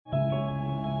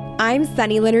I'm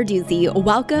Sunny Lenarduzzi.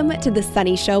 Welcome to the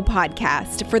Sunny Show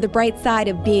podcast for the bright side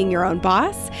of being your own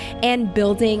boss and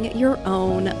building your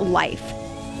own life.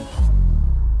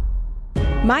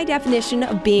 My definition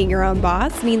of being your own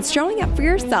boss means showing up for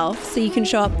yourself so you can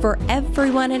show up for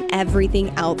everyone and everything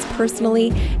else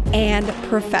personally and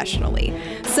professionally.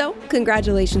 So,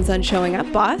 congratulations on showing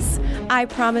up, boss. I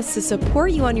promise to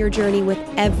support you on your journey with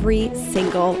every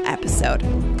single episode.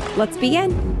 Let's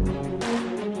begin.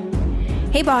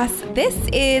 Hey boss, this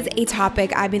is a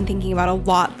topic I've been thinking about a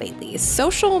lot lately,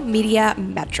 social media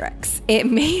metrics. It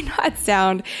may not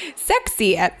sound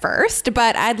sexy at first,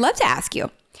 but I'd love to ask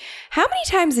you, how many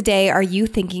times a day are you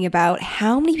thinking about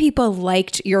how many people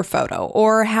liked your photo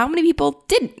or how many people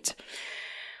didn't?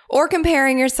 Or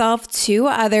comparing yourself to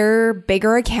other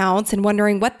bigger accounts and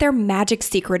wondering what their magic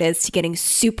secret is to getting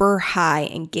super high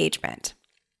engagement.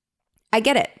 I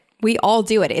get it. We all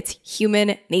do it. It's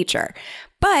human nature.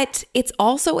 But it's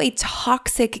also a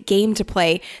toxic game to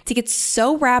play to get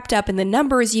so wrapped up in the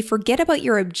numbers you forget about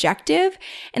your objective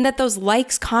and that those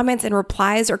likes, comments, and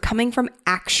replies are coming from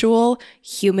actual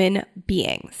human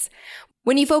beings.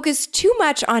 When you focus too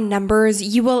much on numbers,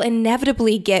 you will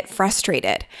inevitably get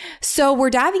frustrated. So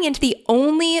we're diving into the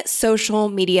only social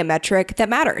media metric that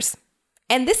matters.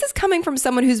 And this is coming from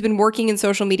someone who's been working in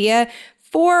social media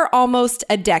for almost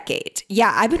a decade.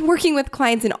 Yeah, I've been working with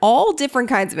clients in all different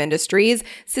kinds of industries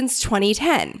since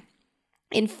 2010.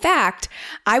 In fact,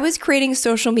 I was creating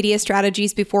social media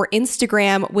strategies before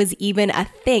Instagram was even a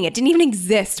thing. It didn't even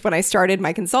exist when I started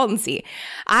my consultancy.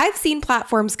 I've seen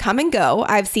platforms come and go.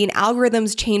 I've seen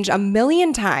algorithms change a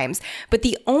million times, but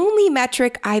the only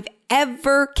metric I've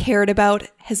ever cared about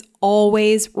has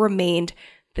always remained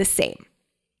the same.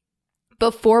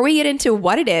 Before we get into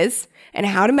what it is and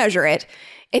how to measure it,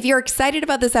 if you're excited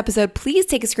about this episode, please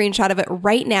take a screenshot of it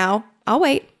right now. I'll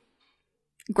wait.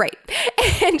 Great.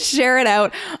 And share it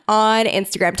out on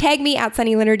Instagram. Tag me at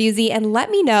Sunny Lenarduzzi and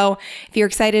let me know if you're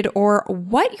excited or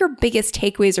what your biggest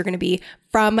takeaways are going to be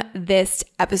from this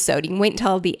episode. You can wait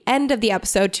until the end of the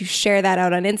episode to share that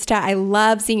out on Insta. I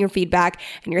love seeing your feedback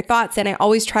and your thoughts, and I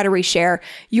always try to reshare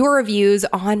your reviews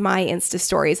on my Insta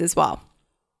stories as well.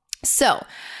 So,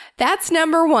 that's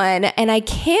number one, and I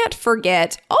can't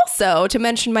forget also to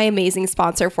mention my amazing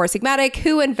sponsor, Four Sigmatic,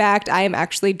 who in fact I am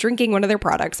actually drinking one of their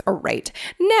products right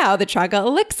now, the Chaga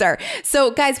Elixir. So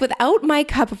guys, without my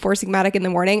cup of Four Sigmatic in the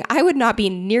morning, I would not be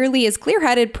nearly as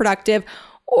clear-headed, productive,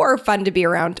 or fun to be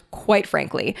around, quite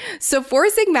frankly. So Four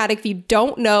Sigmatic, if you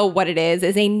don't know what it is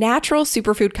a natural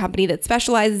superfood company that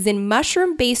specializes in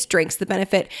mushroom-based drinks that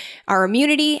benefit our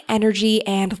immunity, energy,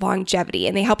 and longevity.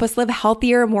 And they help us live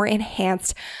healthier, more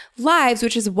enhanced lives,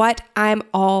 which is what I'm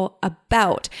all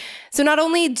about. So not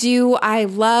only do I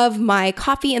love my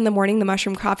coffee in the morning, the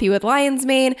mushroom coffee with lion's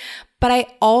mane, but I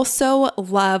also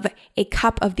love a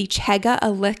cup of the Chaga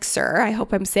Elixir. I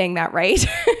hope I'm saying that right.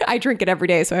 I drink it every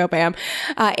day, so I hope I am,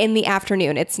 in the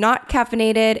afternoon. It's not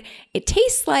caffeinated. It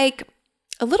tastes like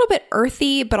a little bit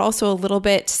earthy, but also a little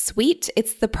bit sweet.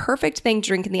 It's the perfect thing to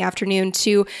drink in the afternoon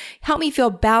to help me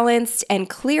feel balanced and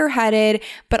clear-headed,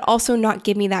 but also not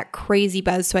give me that crazy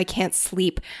buzz so I can't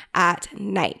sleep at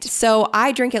night. So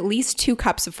I drink at least 2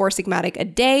 cups of Four Sigmatic a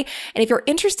day. And if you're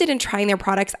interested in trying their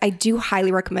products, I do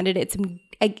highly recommend it.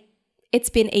 It's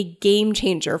been a game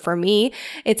changer for me.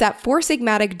 It's at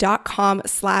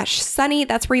foursigmatic.com/sunny.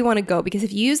 That's where you want to go, because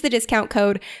if you use the discount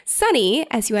code SUNNY,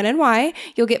 SUNNY,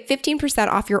 you'll get 15%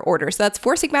 off your order. So that's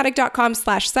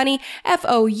foursigmatic.com/sunny,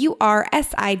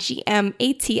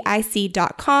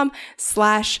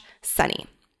 foursigmatic.com/sunny.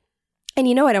 And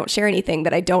you know I don't share anything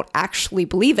that I don't actually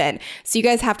believe in. So you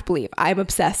guys have to believe I'm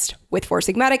obsessed with Four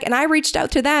Sigmatic, and I reached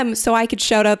out to them so I could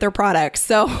shout out their products.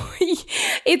 So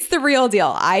it's the real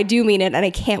deal. I do mean it, and I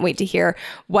can't wait to hear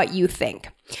what you think.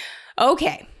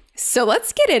 Okay, so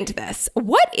let's get into this.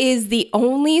 What is the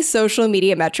only social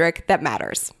media metric that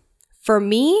matters? For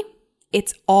me,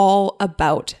 it's all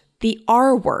about the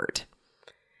R word.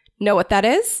 Know what that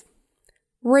is?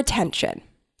 Retention.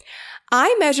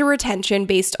 I measure retention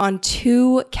based on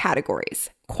 2 categories,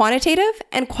 quantitative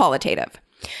and qualitative.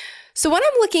 So when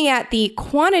I'm looking at the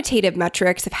quantitative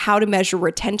metrics of how to measure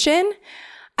retention,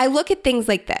 I look at things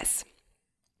like this.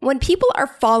 When people are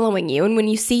following you and when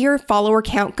you see your follower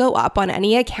count go up on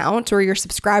any account or your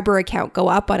subscriber account go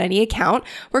up on any account,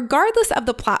 regardless of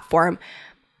the platform,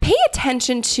 pay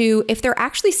attention to if they're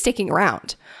actually sticking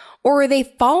around, or are they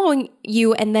following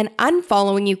you and then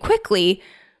unfollowing you quickly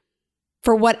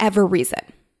for whatever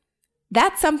reason.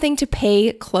 That's something to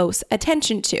pay close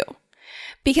attention to.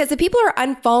 Because if people are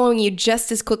unfollowing you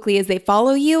just as quickly as they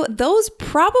follow you, those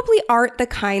probably aren't the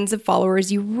kinds of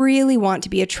followers you really want to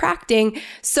be attracting.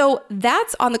 So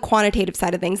that's on the quantitative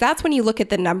side of things. That's when you look at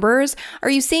the numbers. Are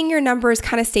you seeing your numbers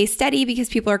kind of stay steady because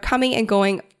people are coming and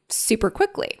going super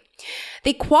quickly?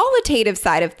 The qualitative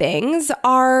side of things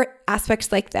are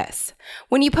aspects like this.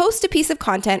 When you post a piece of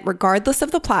content, regardless of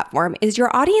the platform, is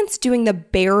your audience doing the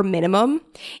bare minimum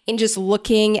in just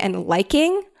looking and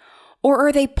liking? Or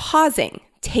are they pausing,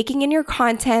 taking in your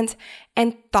content,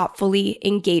 and thoughtfully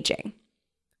engaging?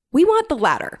 We want the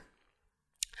latter.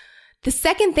 The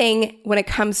second thing when it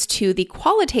comes to the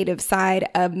qualitative side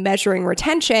of measuring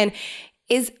retention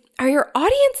is, are your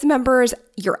audience members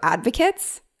your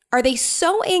advocates? Are they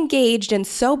so engaged and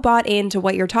so bought into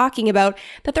what you're talking about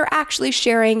that they're actually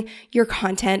sharing your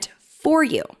content for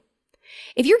you?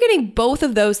 If you're getting both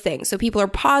of those things, so people are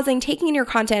pausing, taking in your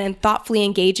content, and thoughtfully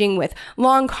engaging with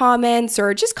long comments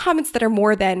or just comments that are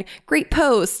more than great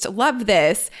post, love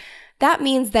this, that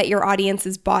means that your audience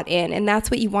is bought in, and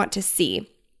that's what you want to see.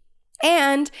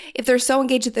 And if they're so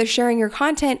engaged that they're sharing your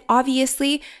content,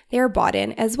 obviously they're bought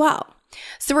in as well.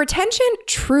 So retention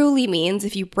truly means,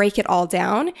 if you break it all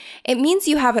down, it means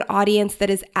you have an audience that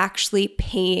is actually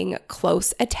paying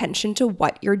close attention to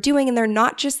what you're doing, and they're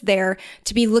not just there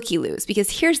to be looky-loos.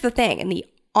 Because here's the thing, and the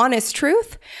honest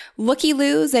truth,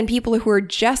 looky-loos and people who are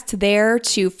just there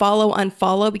to follow,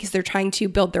 unfollow because they're trying to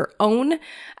build their own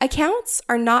accounts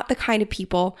are not the kind of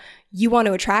people you want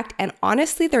to attract. And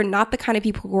honestly, they're not the kind of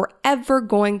people who are ever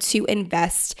going to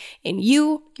invest in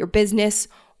you, your business,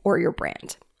 or your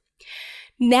brand.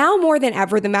 Now more than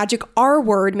ever, the magic R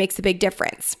word makes a big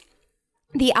difference.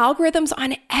 The algorithms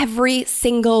on every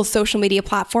single social media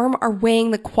platform are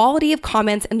weighing the quality of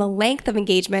comments and the length of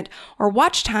engagement or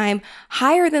watch time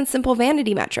higher than simple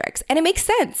vanity metrics. And it makes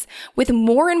sense. With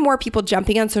more and more people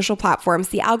jumping on social platforms,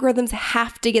 the algorithms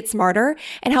have to get smarter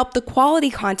and help the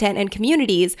quality content and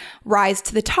communities rise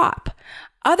to the top.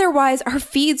 Otherwise, our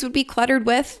feeds would be cluttered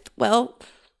with, well,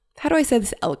 how do I say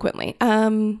this eloquently?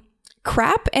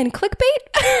 Crap and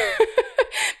clickbait?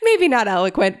 Maybe not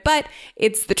eloquent, but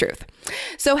it's the truth.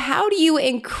 So how do you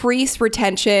increase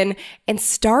retention and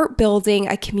start building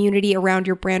a community around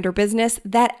your brand or business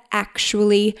that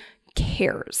actually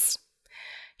cares?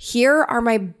 Here are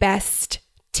my best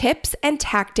tips and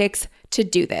tactics to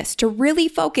do this, to really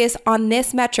focus on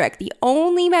this metric, the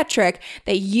only metric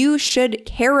that you should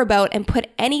care about and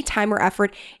put any time or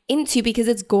effort into, because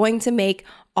it's going to make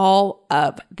all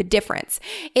of the difference.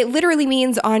 It literally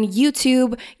means on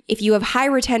YouTube, if you have high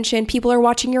retention, people are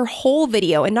watching your whole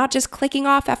video and not just clicking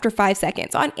off after 5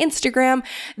 seconds. On Instagram,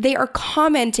 they are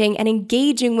commenting and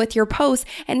engaging with your posts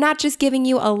and not just giving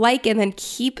you a like and then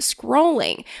keep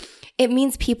scrolling. It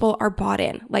means people are bought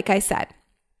in, like I said.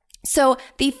 So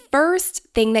the first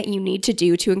thing that you need to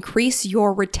do to increase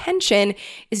your retention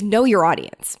is know your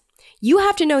audience. You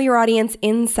have to know your audience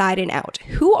inside and out.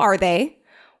 Who are they?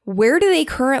 Where do they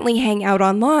currently hang out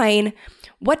online?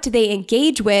 What do they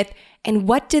engage with? And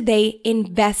what do they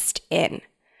invest in?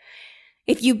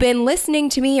 If you've been listening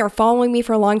to me or following me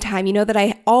for a long time, you know that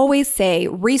I always say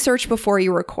research before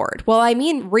you record. Well, I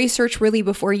mean research really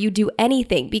before you do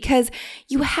anything, because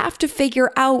you have to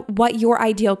figure out what your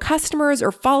ideal customers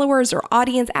or followers or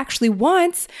audience actually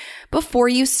wants before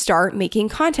you start making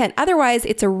content. Otherwise,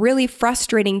 it's a really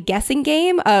frustrating guessing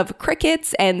game of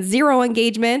crickets and zero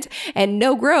engagement and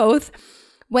no growth,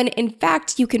 when in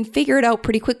fact you can figure it out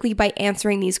pretty quickly by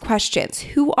answering these questions.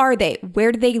 Who are they?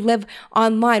 Where do they live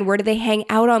online? Where do they hang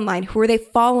out online? Who are they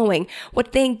following? What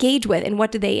do they engage with? And what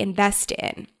do they invest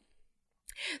in?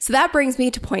 So that brings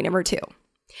me to point number 2.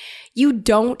 You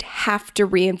don't have to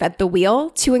reinvent the wheel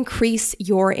to increase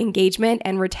your engagement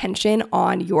and retention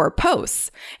on your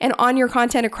posts and on your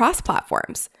content across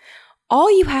platforms. All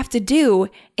you have to do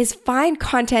is find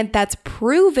content that's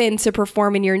proven to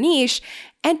perform in your niche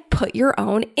and put your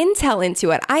own intel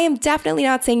into it. I am definitely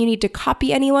not saying you need to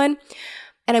copy anyone.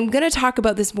 And I'm going to talk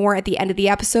about this more at the end of the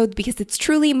episode, because it's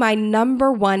truly my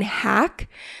number one hack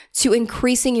to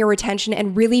increasing your retention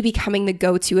and really becoming the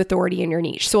go-to authority in your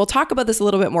niche. So we'll talk about this a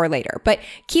little bit more later, but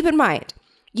keep in mind,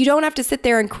 you don't have to sit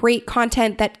there and create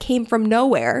content that came from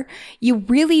nowhere. You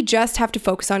really just have to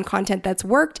focus on content that's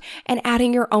worked and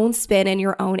adding your own spin and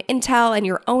your own intel and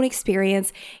your own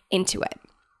experience into it.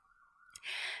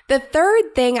 The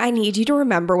third thing I need you to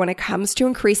remember when it comes to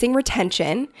increasing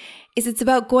retention is it's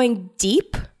about going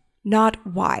deep, not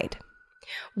wide.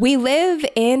 We live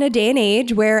in a day and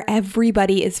age where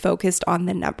everybody is focused on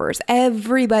the numbers.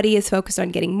 Everybody is focused on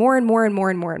getting more and more and more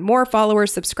and more and more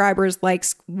followers, subscribers,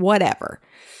 likes, whatever.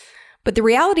 But the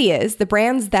reality is the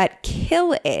brands that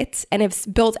kill it and have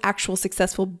built actual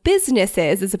successful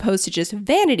businesses as opposed to just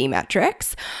vanity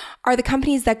metrics are the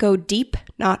companies that go deep,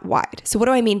 not wide. So what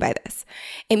do I mean by this?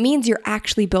 It means you're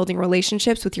actually building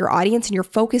relationships with your audience and you're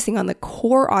focusing on the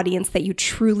core audience that you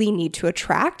truly need to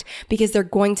attract because they're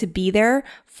going to be there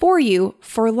for you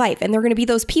for life. And they're going to be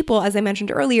those people, as I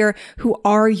mentioned earlier, who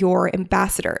are your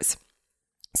ambassadors.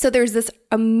 So there's this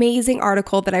amazing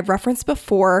article that I've referenced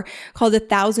before called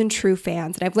 1,000 True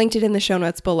Fans, and I've linked it in the show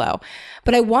notes below.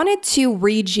 But I wanted to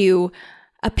read you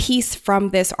a piece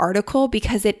from this article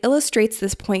because it illustrates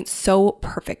this point so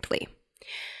perfectly.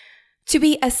 To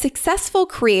be a successful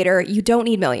creator, you don't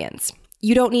need millions.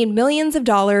 You don't need millions of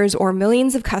dollars or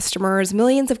millions of customers,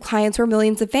 millions of clients, or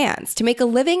millions of fans. To make a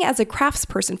living as a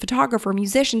craftsperson, photographer,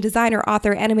 musician, designer,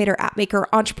 author, animator, app maker,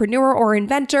 entrepreneur, or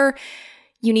inventor,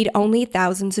 you need only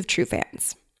thousands of true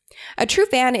fans. A true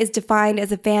fan is defined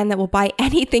as a fan that will buy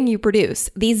anything you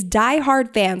produce. These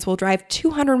die-hard fans will drive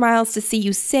 200 miles to see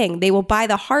you sing. They will buy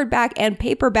the hardback and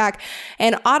paperback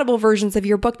and Audible versions of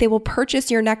your book. They will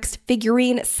purchase your next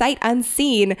figurine sight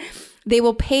unseen. They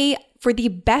will pay for the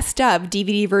best of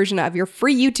DVD version of your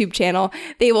free YouTube channel.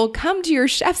 They will come to your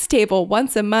chef's table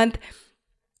once a month.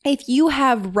 If you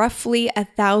have roughly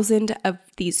 1,000 of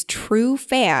these true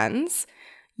fans,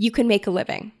 you can make a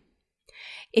living.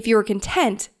 If you are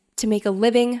content to make a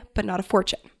living, but not a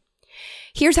fortune.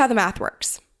 Here's how the math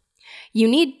works. You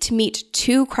need to meet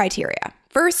two criteria.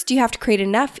 First, you have to create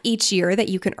enough each year that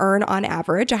you can earn on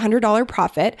average $100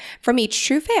 profit from each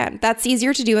true fan. That's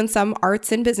easier to do in some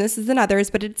arts and businesses than others,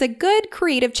 but it's a good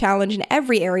creative challenge in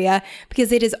every area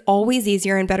because it is always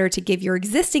easier and better to give your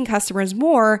existing customers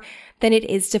more than it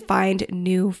is to find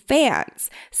new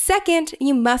fans. Second,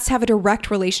 you must have a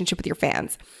direct relationship with your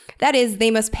fans. That is,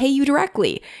 they must pay you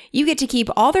directly. You get to keep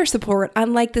all their support,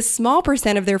 unlike the small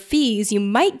percent of their fees you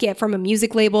might get from a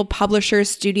music label, publisher,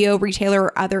 studio, retailer,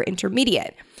 or other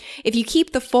intermediate. If you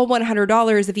keep the full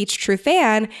 $100 of each true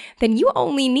fan, then you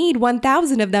only need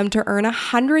 1,000 of them to earn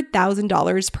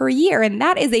 $100,000 per year, and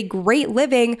that is a great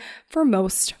living for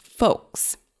most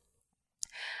folks.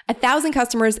 1,000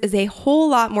 customers is a whole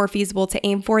lot more feasible to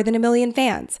aim for than 1 million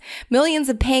fans. Millions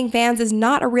of paying fans is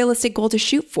not a realistic goal to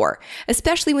shoot for,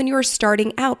 especially when you are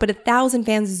starting out, but 1,000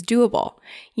 fans is doable.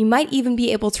 You might even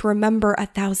be able to remember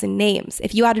 1,000 names.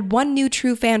 If you added one new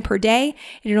true fan per day,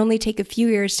 it would only take a few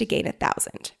years to gain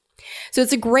 1,000. So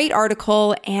it's a great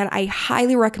article, and I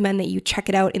highly recommend that you check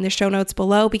it out in the show notes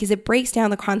below because it breaks down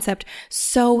the concept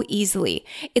so easily.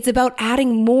 It's about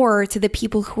adding more to the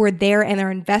people who are there and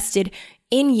are invested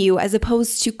in you as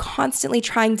opposed to constantly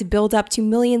trying to build up to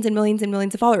millions and millions and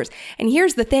millions of followers. And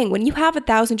here's the thing, when you have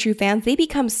 1,000 true fans, they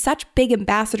become such big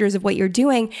ambassadors of what you're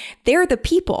doing. They're the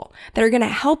people that are going to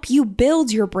help you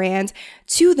build your brand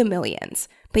to the millions.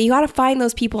 But you got to find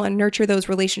those people and nurture those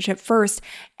relationships first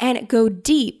and go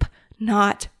deep,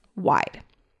 not wide.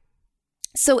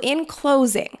 So in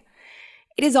closing,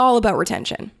 it is all about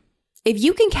retention. If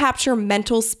you can capture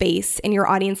mental space in your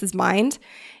audience's mind,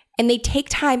 and they take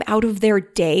time out of their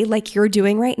day like you're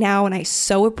doing right now, and I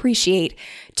so appreciate,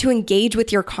 to engage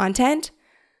with your content,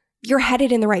 you're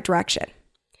headed in the right direction.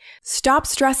 Stop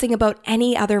stressing about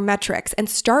any other metrics and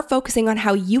start focusing on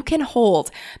how you can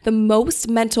hold the most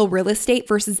mental real estate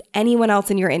versus anyone else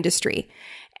in your industry.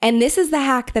 And this is the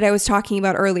hack that I was talking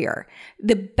about earlier.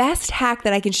 The best hack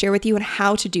that I can share with you on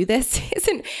how to do this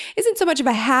isn't so much of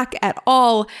a hack at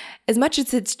all, as much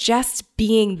as it's just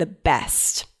being the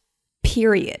best.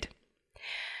 Period.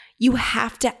 You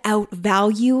have to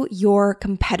outvalue your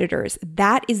competitors.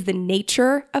 That is the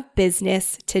nature of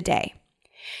business today.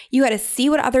 You got to see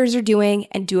what others are doing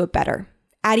and do it better.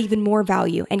 Add even more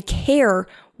value and care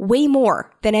way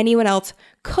more than anyone else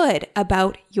could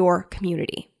about your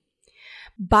community.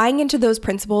 Buying into those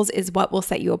principles is what will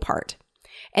set you apart.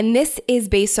 And this is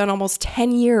based on almost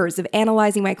 10 years of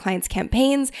analyzing my clients'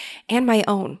 campaigns and my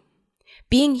own.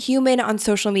 Being human on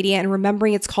social media and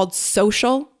remembering it's called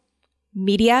social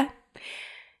media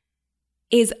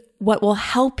is what will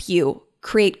help you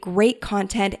create great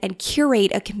content and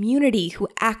curate a community who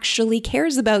actually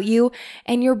cares about you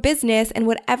and your business and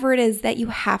whatever it is that you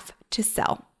have to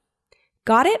sell.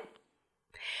 Got it?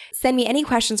 Send me any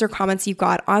questions or comments you've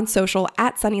got on social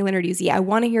at Sunny Lenarduzzi. I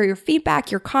want to hear your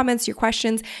feedback, your comments, your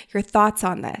questions, your thoughts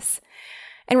on this.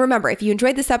 And remember, if you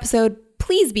enjoyed this episode,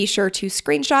 please be sure to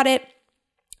screenshot it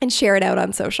and share it out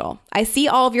on social. I see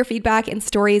all of your feedback and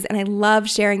stories, and I love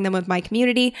sharing them with my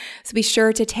community. So be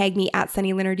sure to tag me at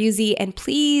Sunny Lenarduzzi, and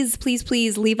please, please,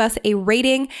 please leave us a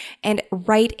rating and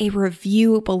write a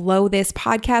review below this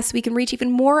podcast so we can reach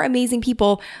even more amazing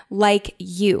people like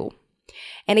you.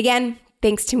 And again,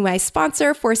 Thanks to my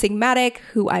sponsor, Four Sigmatic,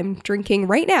 who I'm drinking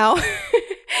right now.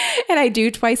 And I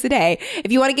do twice a day.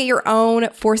 If you want to get your own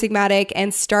Four Sigmatic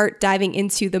and start diving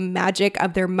into the magic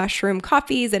of their mushroom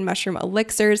coffees and mushroom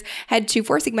elixirs, head to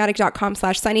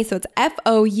foursigmatic.com/sunny. So it's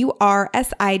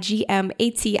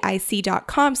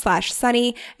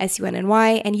foursigmatic.com/sunny,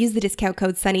 SUNNY, and use the discount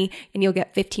code SUNNY and you'll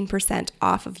get 15%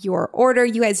 off of your order.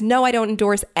 You guys know I don't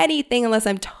endorse anything unless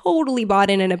I'm totally bought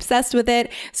in and obsessed with it.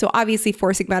 So obviously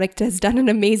Four Sigmatic has done an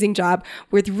amazing job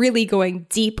with really going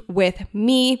deep with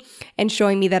me and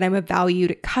showing me that I'm a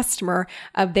valued customer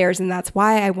of theirs. And that's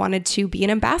why I wanted to be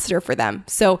an ambassador for them.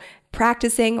 So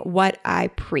practicing what I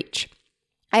preach.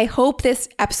 I hope this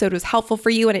episode was helpful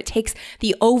for you and it takes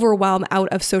the overwhelm out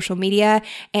of social media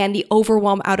and the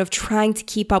overwhelm out of trying to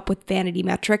keep up with vanity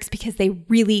metrics because they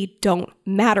really don't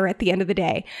matter at the end of the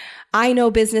day. I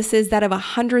know businesses that have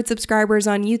 100 subscribers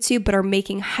on YouTube but are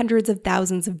making hundreds of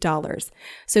thousands of dollars.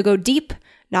 So go deep,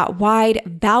 not wide,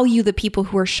 value the people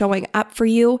who are showing up for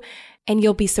you, and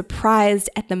you'll be surprised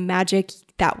at the magic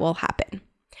that will happen.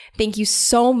 Thank you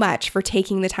so much for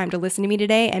taking the time to listen to me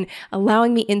today and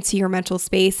allowing me into your mental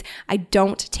space. I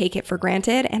don't take it for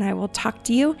granted, and I will talk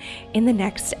to you in the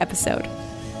next episode.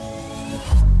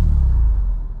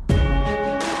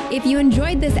 If you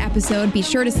enjoyed this episode, be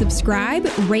sure to subscribe,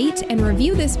 rate, and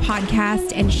review this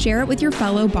podcast and share it with your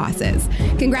fellow bosses.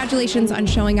 Congratulations on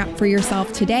showing up for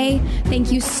yourself today.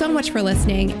 Thank you so much for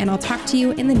listening, and I'll talk to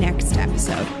you in the next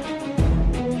episode.